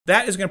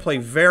That is going to play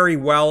very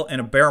well in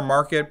a bear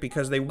market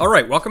because they... All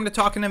right, welcome to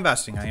Talking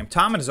Investing. I am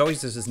Tom, and as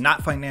always, this is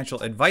not financial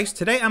advice.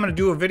 Today, I'm going to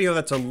do a video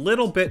that's a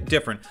little bit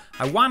different.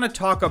 I want to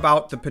talk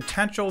about the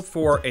potential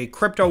for a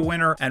crypto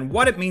winter and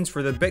what it means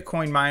for the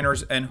Bitcoin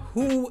miners and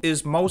who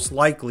is most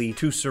likely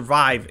to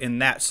survive in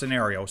that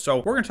scenario.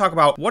 So we're going to talk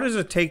about what does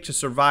it take to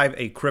survive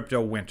a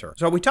crypto winter.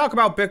 So we talk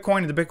about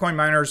Bitcoin and the Bitcoin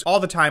miners all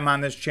the time on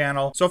this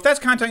channel. So if that's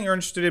content you're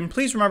interested in,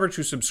 please remember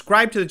to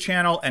subscribe to the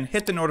channel and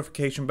hit the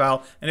notification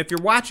bell. And if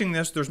you're watching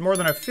this, there's more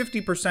than a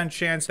 50%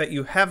 chance that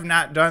you have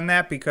not done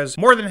that because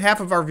more than half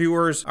of our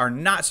viewers are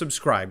not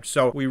subscribed.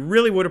 So we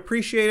really would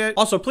appreciate it.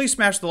 Also, please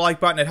smash the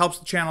like button. It helps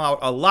the channel out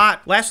a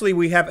lot. Lastly,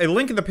 we have a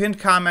link in the pinned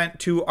comment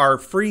to our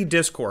free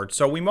Discord.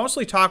 So we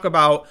mostly talk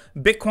about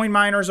Bitcoin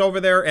miners over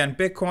there and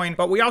Bitcoin,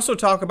 but we also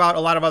talk about a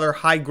lot of other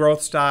high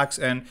growth stocks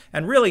and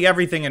really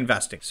everything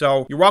investing.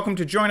 So you're welcome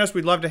to join us.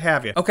 We'd love to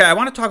have you. Okay, I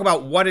want to talk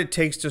about what it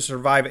takes to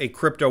survive a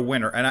crypto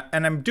winter.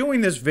 And I'm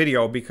doing this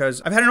video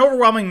because I've had an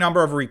overwhelming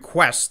number of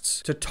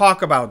requests to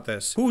talk about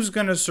this. Who's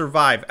going to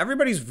survive?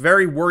 Everybody's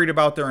very worried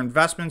about their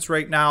investments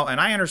right now, and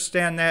I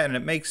understand that, and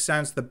it makes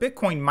sense. The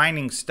Bitcoin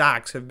mining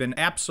stocks have been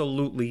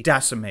absolutely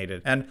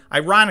decimated. And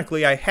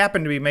ironically, I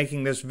happen to be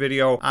making this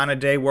video on a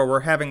day where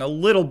we're having a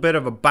little bit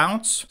of a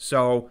bounce,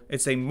 so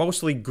it's a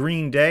mostly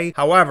green day.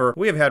 However,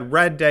 we have had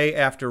red day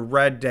after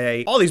red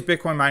day. All these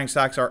Bitcoin mining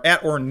stocks are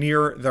at or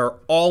near their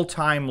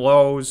all-time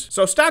lows.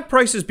 So stock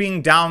prices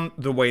being down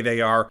the way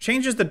they are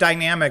changes the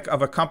dynamic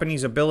of a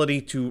company's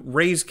ability to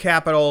raise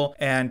capital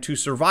and to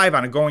survive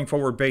on a going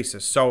forward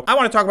basis. So I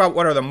want to talk about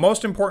what are the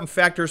most important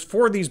factors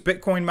for these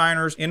Bitcoin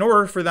miners in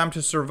order for them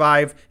to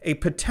survive a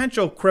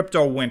potential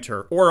crypto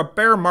winter or a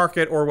bear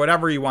market or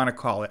whatever you want to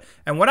call it.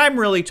 And what I'm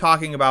really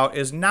talking about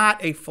is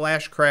not a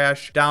flash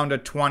crash down to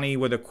 20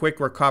 with a quick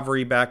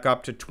recovery back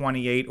up to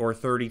 28 or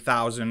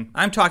 30,000.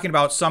 I'm talking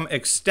about some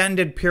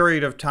extended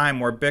period of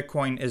time where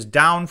Bitcoin is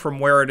down from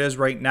where it is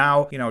right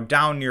now,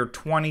 down near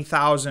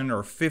 20,000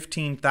 or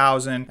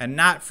 15,000, and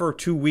not for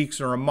 2 weeks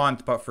or a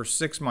month, but for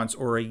 6 months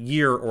or a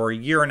year or a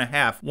year and a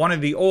half, one of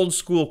the old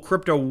school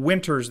crypto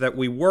winters that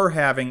we were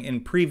having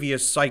in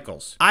previous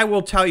cycles. I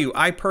will tell you,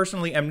 I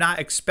personally am not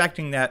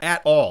expecting that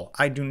at all.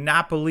 I do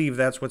not believe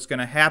that's what's going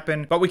to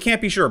happen, but we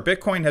can't be sure.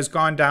 Bitcoin has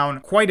gone down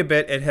quite a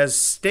bit. It has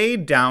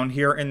stayed down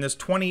here in this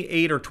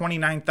 $28,000 or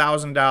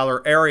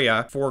 $29,000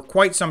 area for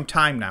quite some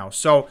time now.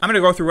 So I'm going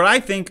to go through what I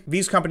think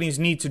these companies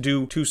need to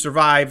do to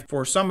survive.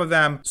 For some of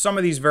them, some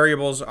of these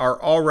variables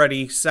are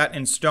already set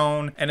in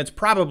stone, and it's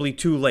probably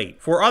too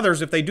late. For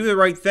others, if they do the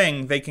right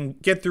thing, they can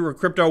get through a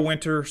crypto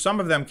winter. Some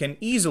of them can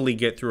easily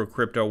get through a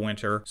crypto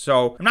winter.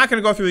 So I'm not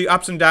going to go through the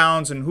ups and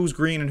downs and who's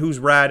green and who's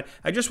red.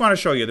 I just want to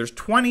show you there's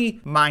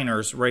 20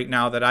 miners right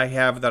now that I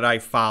have that I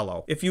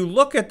follow. If you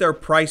look at their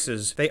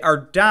prices, they are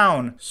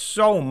down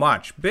so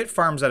much.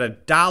 Bitfarms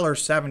at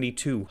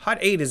 $1.72. Hut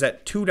 8 is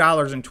at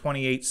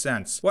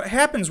 $2.28. What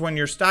happens when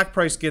your stock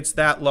price gets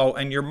that low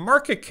and your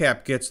market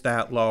cap gets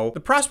that low? The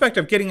prospect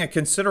of getting a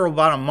considerable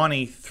amount of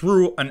money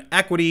through an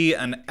equity,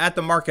 an at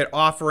the market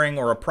offering,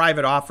 or a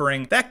private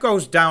offering, that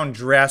goes down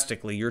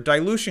drastically. Your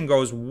dilution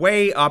goes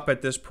way up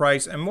at this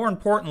price, and more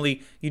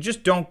importantly, you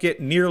just don't get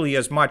nearly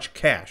as much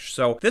cash.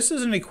 So this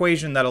is an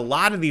equation that a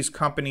lot of these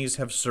companies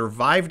have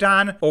survived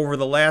on over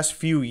the last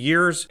few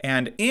years,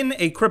 and in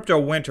a crypto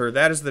winter,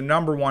 that is the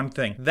number one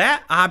thing.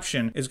 That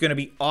option is going to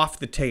be off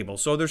the table.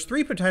 So there's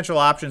three potential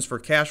options for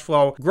cash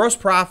flow. Gross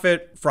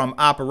profit from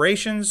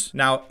operations.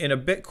 Now, in a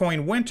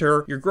Bitcoin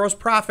winter, your gross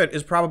profit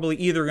is probably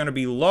either going to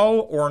be low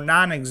or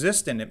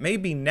non-existent. It may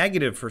be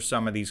negative for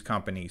some of these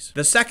companies.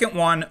 The second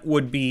one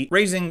would be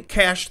raising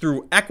cash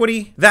through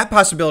equity. That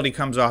possibility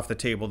comes off the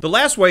table. The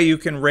last way you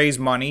can raise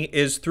money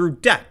is through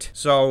debt.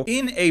 So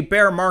in a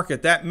bear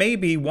market, that may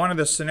be one of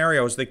the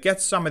scenarios that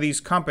gets some of these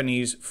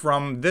companies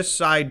from this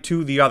side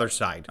to the other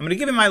side. I'm going to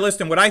give you my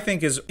list and what I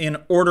think is in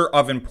order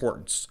of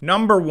importance.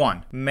 Number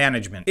one,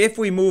 management. If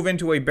we move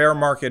into a bear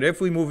market, if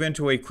we move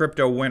into a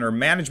crypto winter,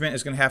 management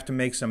is going to have to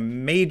make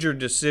some major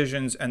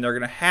decisions, and they're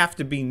going to have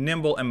to be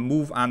nimble and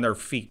move on their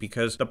feet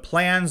because the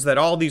plans that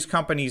all these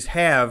companies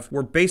have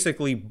were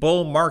basically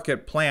bull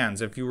market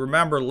plans. If you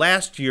remember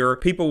last year,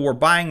 people were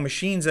buying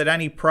machines at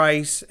any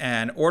price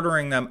and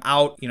ordering them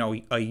out,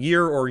 a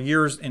year or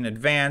years in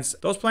advance.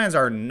 Those plans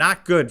are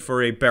not good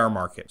for a bear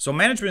market. So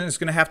management is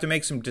going to have to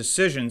make some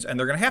decisions, and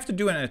they're going to have to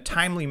do it in a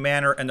timely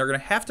manner, and they're going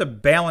to have to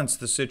balance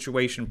the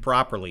situation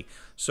properly.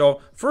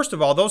 So first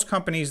of all, those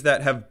companies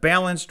that have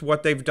balanced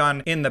what they've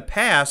done in the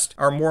past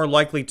are more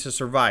likely to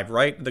survive,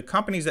 right? The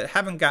companies that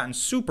haven't gotten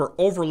super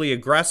overly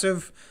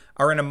aggressive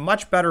are in a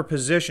much better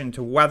position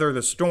to weather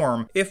the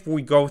storm if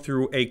we go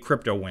through a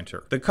crypto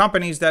winter. The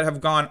companies that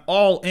have gone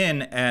all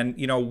in and,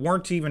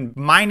 weren't even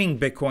mining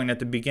Bitcoin at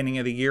the beginning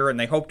of the year and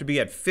they hope to be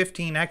at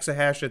 15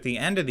 exahash at the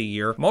end of the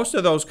year, most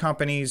of those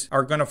companies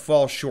are going to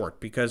fall short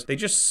because they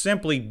just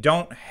simply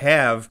don't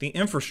have the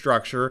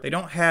infrastructure. They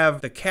don't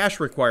have the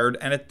cash required.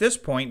 And at this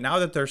point, now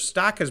that their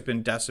stock has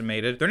been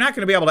decimated, they're not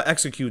going to be able to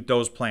execute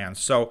those plans.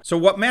 So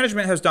what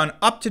management has done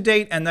up to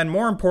date, and then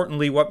more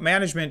importantly, what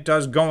management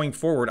does going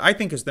forward, I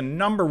think is the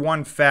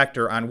 #1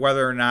 factor on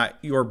whether or not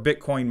your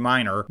Bitcoin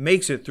miner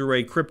makes it through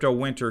a crypto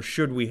winter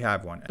should we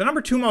have one. The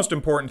 #2 most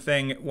important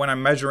thing when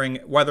I'm measuring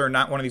whether or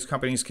not one of these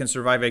companies can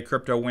survive a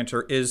crypto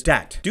winter is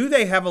debt. Do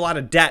they have a lot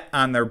of debt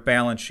on their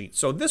balance sheet?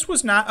 So this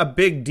was not a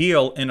big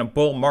deal in a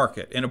bull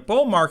market. In a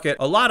bull market,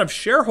 a lot of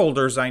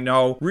shareholders I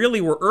know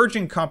really were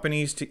urging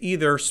companies to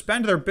either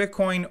spend their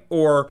Bitcoin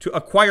or to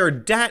acquire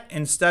debt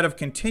instead of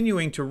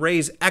continuing to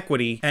raise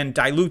equity and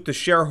dilute the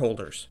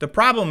shareholders. The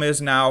problem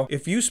is now,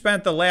 if you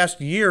spent the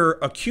last year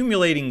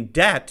accumulating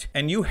debt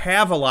and you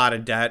have a lot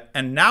of debt,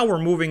 and now we're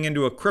moving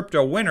into a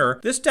crypto winter,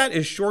 this debt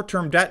is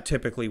short-term debt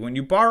typically. When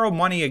you borrow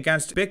money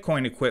against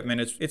Bitcoin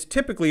equipment, it's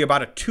typically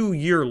about a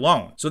 2-year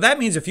loan. So that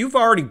means if you've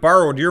already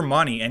borrowed your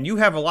money and you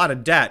have a lot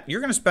of debt,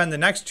 you're going to spend the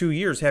next 2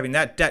 years having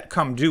that debt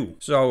come due.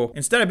 So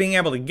instead of being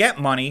able to get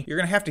money, you're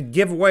going to have to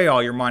give away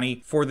all your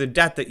money for the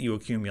debt that you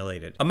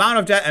accumulated. Amount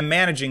of debt and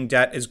managing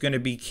debt is going to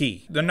be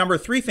key. The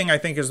 #3 thing I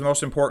think is the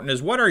most important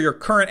is what are your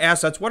current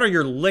assets? What are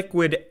your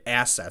liquid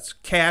assets?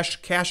 Cash,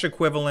 cash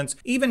equivalents,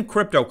 even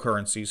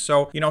cryptocurrencies.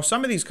 So,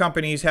 some of these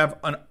companies have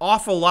an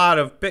awful lot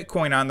of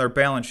Bitcoin on their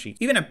balance sheet.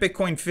 Even at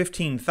Bitcoin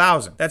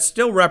 15,000, that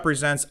still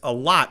represents a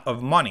lot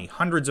of money,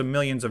 hundreds of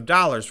millions of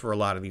dollars for a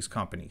lot of these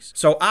companies.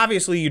 So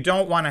obviously you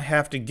don't want to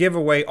have to give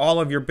away all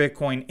of your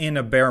Bitcoin in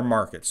a bear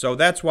market. So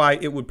that's why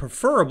it would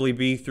preferably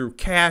be through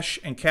cash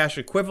and cash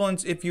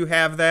equivalents if you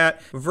have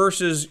that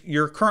versus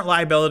your current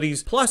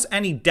liabilities plus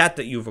any debt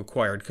that you've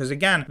acquired. Because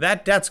again,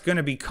 that debt's going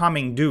to be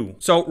coming due.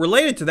 So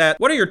related to that,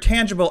 what are your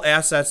tangible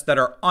assets that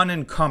are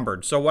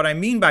unencumbered? So what I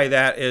mean by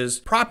that is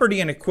property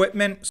and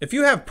equipment. If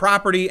you have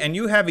property and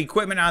you have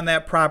equipment on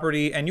that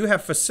property and you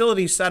have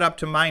facilities set up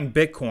to mine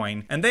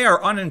Bitcoin and they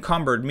are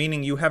unencumbered,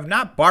 meaning you have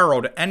not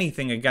borrowed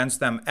anything against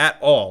them at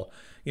all.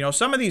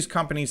 Some of these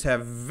companies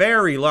have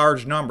very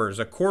large numbers,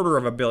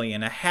 $250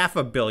 million,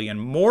 $500 million,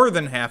 more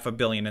than $500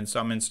 million in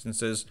some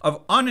instances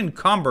of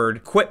unencumbered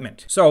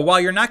equipment. So while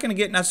you're not going to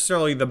get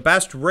necessarily the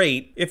best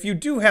rate, if you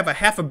do have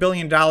 $500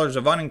 million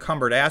of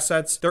unencumbered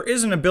assets, there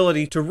is an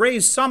ability to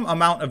raise some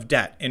amount of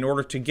debt in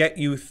order to get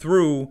you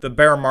through the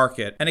bear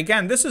market. And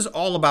again, this is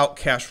all about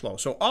cash flow.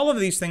 So all of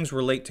these things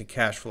relate to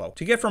cash flow.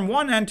 To get from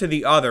one end to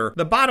the other,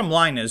 the bottom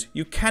line is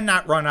you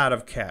cannot run out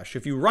of cash.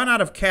 If you run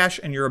out of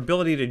cash and your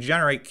ability to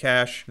generate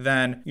cash,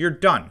 then you're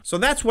done. So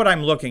that's what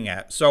I'm looking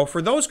at. So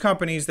for those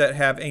companies that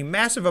have a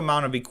massive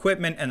amount of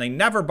equipment and they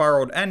never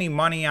borrowed any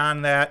money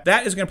on that,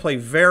 that is going to play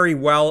very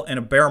well in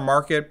a bear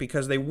market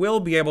because they will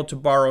be able to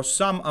borrow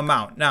some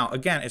amount. Now,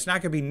 again, it's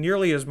not going to be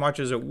nearly as much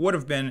as it would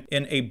have been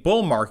in a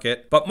bull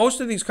market, but most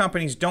of these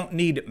companies don't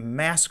need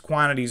mass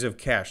quantities of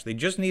cash. They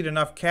just need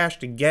enough cash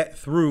to get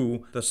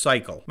through the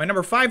cycle. My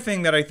 #5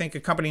 thing that I think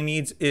a company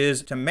needs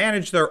is to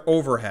manage their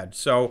overhead.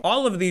 So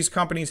all of these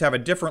companies have a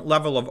different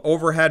level of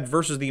overhead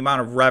versus the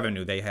amount of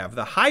revenue they have.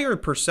 The higher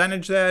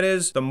percentage that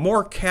is, the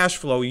more cash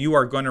flow you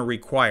are going to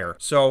require.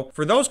 So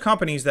for those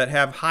companies that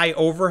have high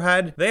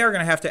overhead, they are going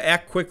to have to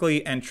act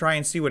quickly and try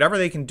and see whatever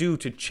they can do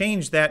to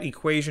change that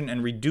equation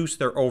and reduce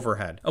their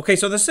overhead. Okay,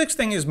 so the 6th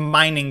thing is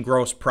mining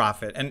gross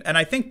profit. And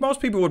I think most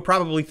people would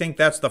probably think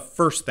that's the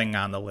first thing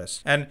on the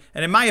list. And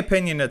in my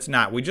opinion, it's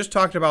not. We just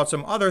talked about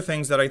some other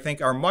things that I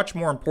think are much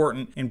more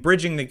important in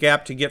bridging the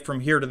gap to get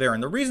from here to there.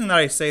 And the reason that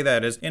I say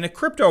that is in a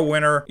crypto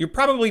winter, you're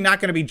probably not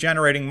going to be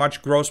generating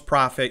much gross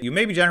profit. You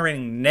may be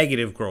generating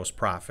negative gross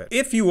profit.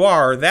 If you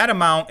are, that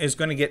amount is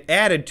going to get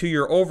added to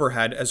your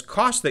overhead as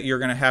costs that you're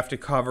going to have to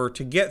cover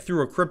to get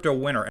through a crypto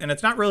winter. And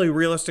it's not really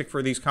realistic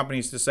for these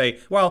companies to say,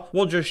 well,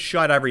 we'll just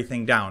shut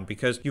everything down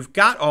because you've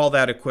got all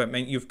that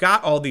equipment, you've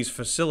got all these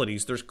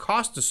facilities, there's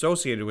costs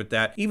associated with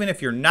that, even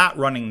if you're not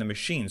running the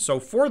machine. So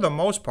for the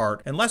most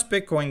part, unless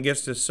Bitcoin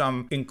gets to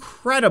some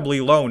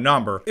incredibly low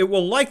number, it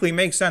will likely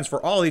make sense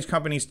for all these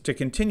companies to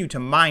continue to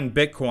mine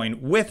Bitcoin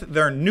with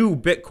their new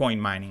Bitcoin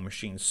mining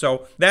machines.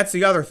 So that's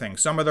the other thing.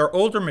 Some of their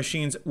older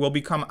machines will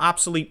become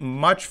obsolete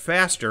much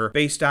faster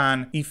based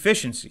on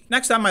efficiency.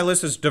 Next on my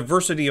list is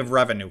diversity of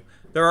revenue.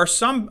 There are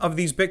some of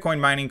these Bitcoin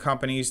mining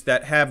companies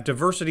that have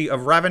diversity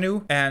of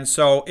revenue. And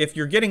so if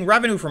you're getting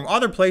revenue from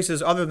other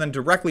places other than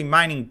directly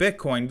mining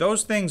Bitcoin,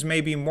 those things may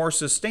be more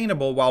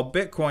sustainable while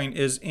Bitcoin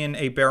is in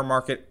a bear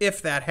market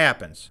if that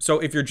happens. So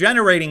if you're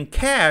generating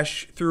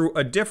cash through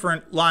a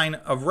different line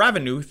of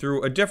revenue,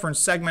 through a different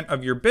segment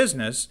of your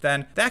business,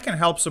 then that can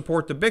help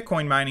support the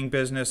Bitcoin mining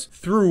business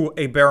through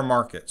a bear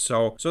market.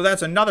 So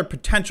that's another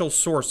potential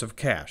source of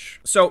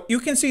cash. So you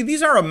can see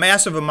these are a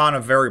massive amount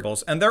of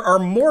variables, and there are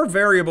more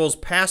variables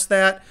past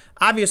that.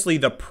 Obviously,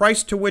 the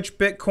price to which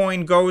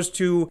Bitcoin goes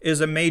to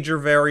is a major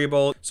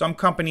variable. Some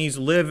companies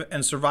live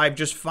and survive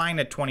just fine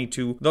at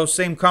 22. Those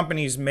same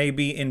companies may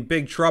be in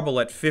big trouble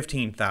at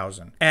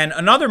 15,000. And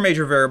another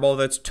major variable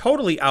that's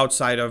totally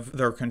outside of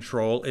their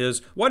control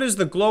is what is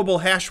the global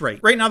hash rate?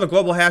 Right now, the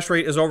global hash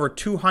rate is over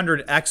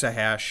 200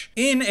 exahash.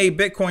 In a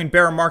Bitcoin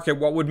bear market,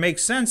 what would make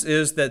sense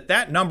is that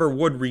that number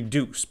would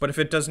reduce. But if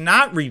it does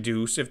not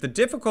reduce, if the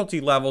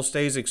difficulty level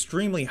stays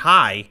extremely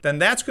high, then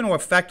that's going to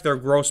affect their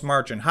gross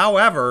margin.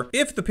 However,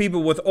 if the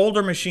people with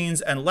older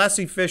machines and less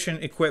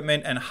efficient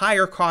equipment and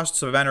higher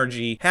costs of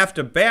energy have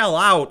to bail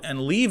out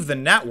and leave the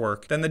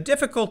network, then the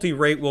difficulty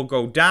rate will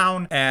go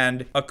down,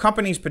 and a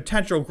company's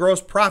potential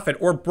gross profit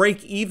or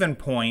break-even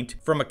point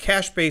from a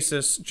cash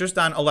basis just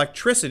on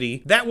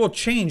electricity, that will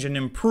change and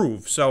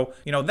improve. So,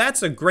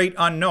 that's a great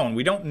unknown.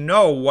 We don't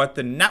know what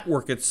the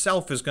network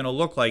itself is going to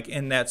look like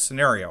in that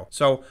scenario.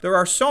 So there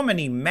are so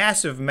many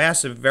massive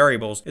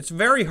variables. It's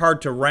very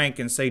hard to rank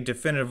and say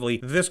definitively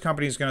this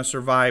company is going to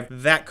survive,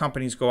 that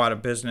company's go out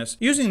of business.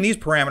 Using these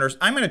parameters,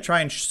 I'm going to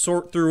try and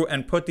sort through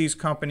and put these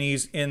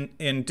companies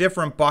in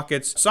different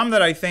buckets. Some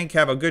that I think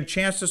have a good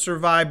chance to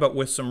survive but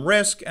with some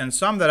risk, and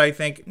some that I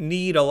think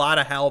need a lot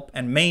of help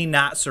and may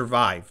not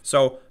survive.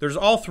 So there's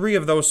all three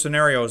of those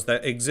scenarios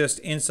that exist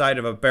inside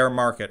of a bear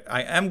market.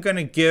 I am going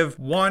to give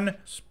one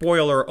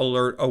spoiler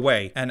alert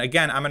away. And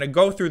again, I'm going to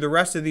go through the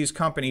rest of these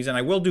companies, and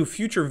I will do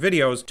future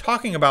videos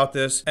talking about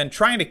this and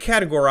trying to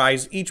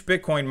categorize each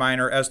Bitcoin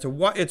miner as to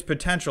what its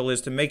potential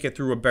is to make it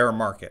through a bear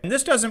market. And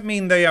this doesn't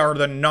mean they are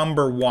the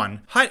number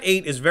one. Hut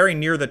 8 is very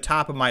near the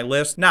top of my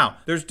list. Now,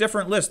 there's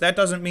different lists. That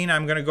doesn't mean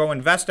I'm going to go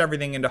invest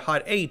everything into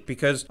Hut 8,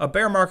 because a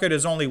bear market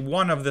is only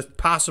one of the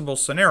possible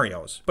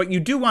scenarios. But you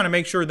do want to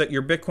make sure that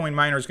your Bitcoin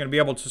miner is going to be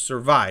able to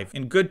survive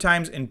in good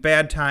times, in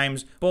bad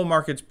times, bull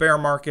markets, bear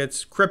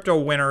markets, crypto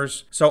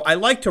winners. So I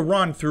like to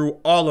run through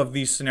all of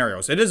these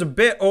scenarios. It is a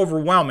bit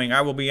overwhelming,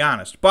 I will be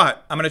honest,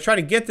 but I'm going to try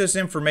to get this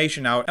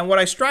information out. And what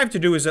I strive to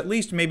do is at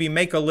least maybe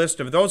make a list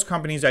of those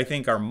companies I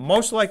think are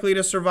most likely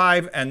to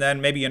survive, and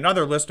then maybe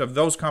another list of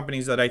those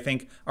companies that I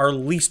think are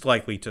least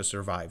likely to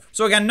survive.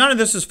 So again, none of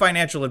this is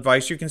financial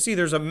advice. You can see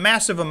there's a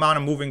massive amount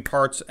of moving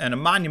parts and a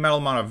monumental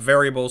amount of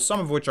variables, some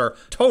of which are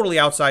totally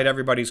outside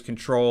everybody's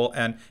control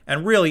and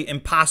really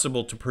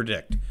impossible to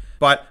predict.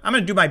 But I'm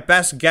going to do my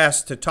best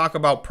guess to talk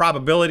about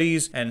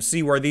probabilities and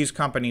see where these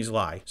companies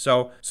lie.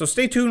 So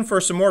stay tuned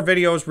for some more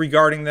videos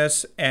regarding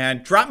this,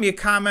 and drop me a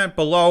comment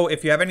below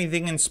if you have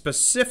anything in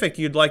specific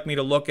you'd like me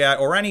to look at,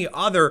 or any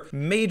other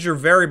major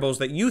variables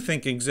that you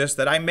think exist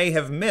that I may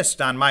have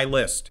missed on my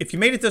list. If you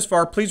made it this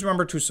far, please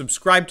remember to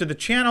subscribe to the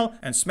channel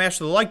and smash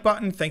the like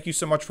button. Thank you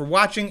so much for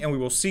watching, and we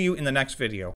will see you in the next video.